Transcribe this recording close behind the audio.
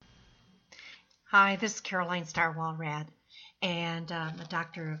Hi, this is Caroline Starr-Walrad, and I'm a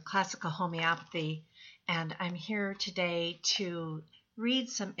doctor of classical homeopathy, and I'm here today to read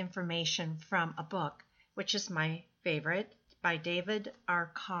some information from a book, which is my favorite, by David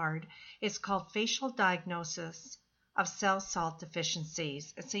R. Card. It's called Facial Diagnosis of Cell Salt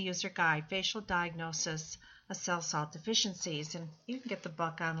Deficiencies. It's a user guide, Facial Diagnosis of Cell Salt Deficiencies, and you can get the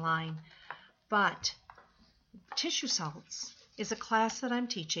book online. But tissue salts is a class that I'm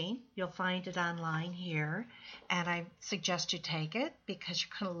teaching. You'll find it online here, and I suggest you take it because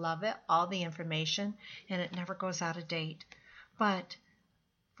you're going to love it, all the information, and it never goes out of date. But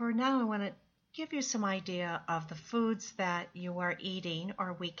for now, I want to give you some idea of the foods that you are eating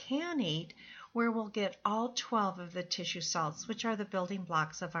or we can eat where we'll get all 12 of the tissue salts, which are the building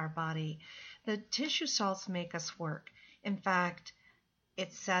blocks of our body. The tissue salts make us work. In fact,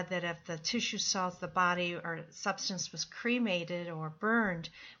 it's said that if the tissue salts, the body or substance was cremated or burned,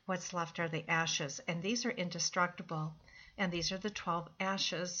 what's left are the ashes. And these are indestructible. And these are the 12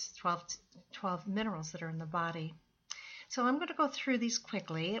 ashes, 12 minerals that are in the body. So I'm going to go through these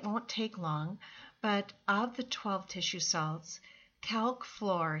quickly. It won't take long. But of the 12 tissue salts, calc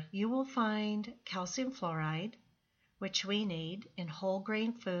fluor, you will find calcium fluoride, which we need in whole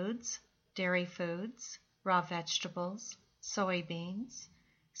grain foods, dairy foods, raw vegetables, soybeans,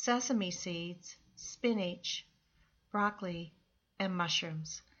 sesame seeds, spinach, broccoli, and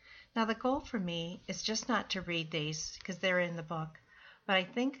mushrooms. Now the goal for me is just not to read these because they're in the book, but I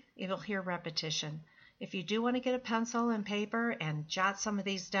think you'll hear repetition. If you do want to get a pencil and paper and jot some of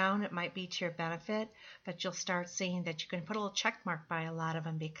these down, it might be to your benefit, but you'll start seeing that you can put a little check mark by a lot of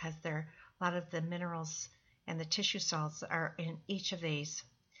them because a lot of the minerals and the tissue salts are in each of these.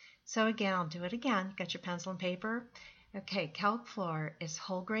 So again, I'll do it again. Got your pencil and paper? Okay, calc fluor is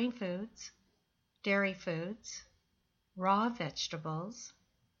whole grain foods, dairy foods, raw vegetables,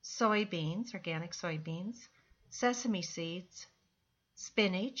 soybeans, organic soybeans, sesame seeds,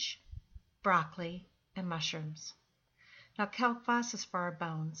 spinach, broccoli, and mushrooms. Now calc phos is for our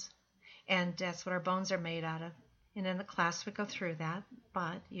bones, and that's what our bones are made out of. And in the class we go through that,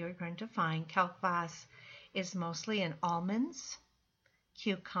 but you're going to find calc phos is mostly in almonds,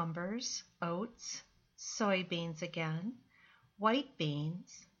 cucumbers, oats, soybeans again, white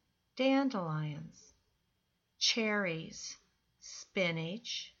beans, dandelions, cherries,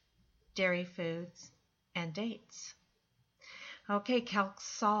 spinach, dairy foods, and dates. Okay, calc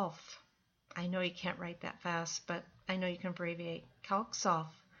sulf. I know you can't write that fast, but I know you can abbreviate. Calc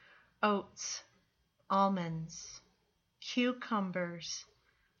sulf, oats, almonds, cucumbers,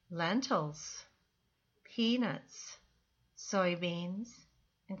 lentils, peanuts, soybeans,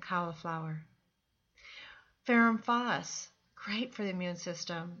 and cauliflower. Ferrum phos, great for the immune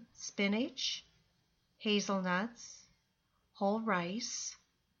system. Spinach, hazelnuts, whole rice,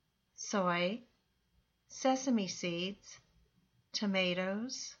 soy, sesame seeds,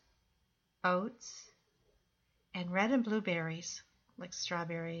 tomatoes, oats, and red and blueberries, like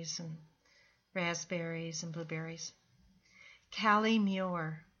strawberries and raspberries and blueberries. Kali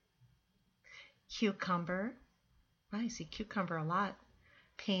mure, cucumber, I see cucumber a lot,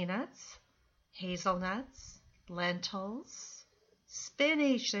 peanuts, hazelnuts, lentils,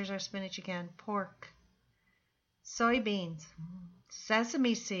 spinach, there's our spinach again, pork, soybeans,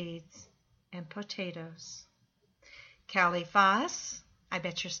 sesame seeds, and potatoes. Kali phos, I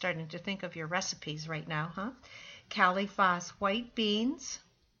bet you're starting to think of your recipes right now, huh? Kali phos, white beans,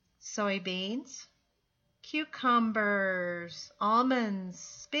 soybeans, cucumbers, almonds,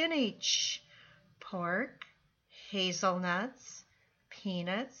 spinach, pork, hazelnuts,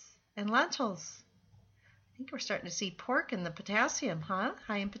 peanuts, and lentils. I think we're starting to see pork in the potassium, huh?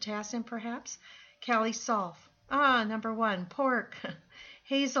 High in potassium, perhaps. Kali sulf. Number 1, pork,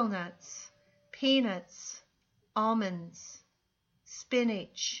 hazelnuts, peanuts, almonds,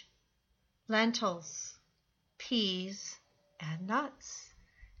 spinach, lentils, peas, and nuts.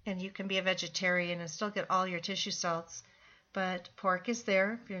 And you can be a vegetarian and still get all your tissue salts, but pork is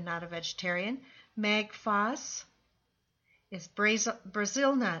there if you're not a vegetarian. Mag phos is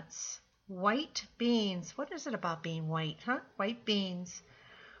Brazil nuts, white beans. What is it about being white, huh? White beans.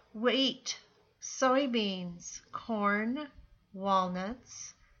 Wheat, soybeans, corn,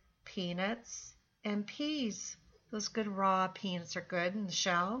 walnuts, peanuts, and peas. Those good raw peanuts are good in the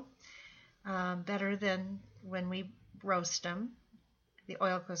shell. Better than when we roast them. The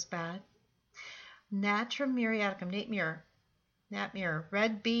oil goes bad. Natrum muriaticum, Nat Muir,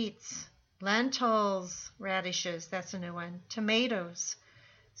 red beets, lentils, radishes, that's a new one, tomatoes,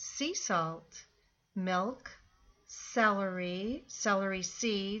 sea salt, milk, celery, celery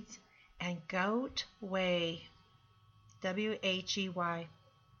seeds, and goat whey, W-H-E-Y.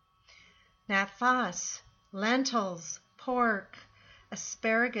 nat phos, lentils, pork,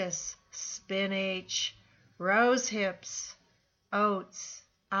 asparagus, spinach, rose hips, oats,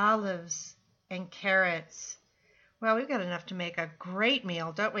 olives, and carrots. Well, we've got enough to make a great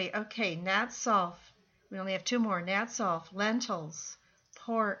meal, don't we? Okay, nat sulf. We only have two more. Nat sulf, lentils,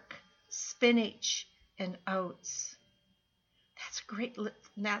 pork, spinach, and oats. That's great.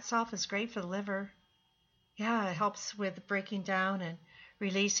 Nat sulf is great for the liver. Yeah, it helps with breaking down and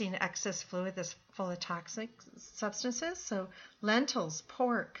releasing excess fluid that's full of toxic substances. So lentils,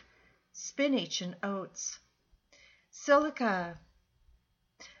 pork, spinach, and oats. Silica,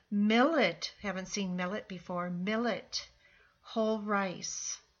 millet. Haven't seen millet before. Millet, whole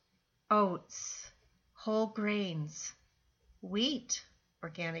rice, oats, whole grains, wheat,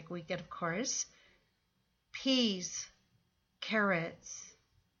 organic wheat, of course, peas, carrots.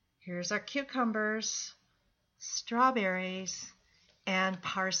 Here's our cucumbers, strawberries, and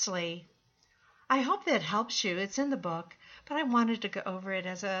parsley. I hope that helps you. It's in the book, but I wanted to go over it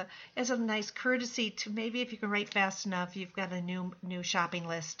as a nice courtesy to maybe if you can write fast enough, you've got a new shopping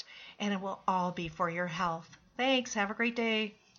list, and it will all be for your health. Thanks. Have a great day.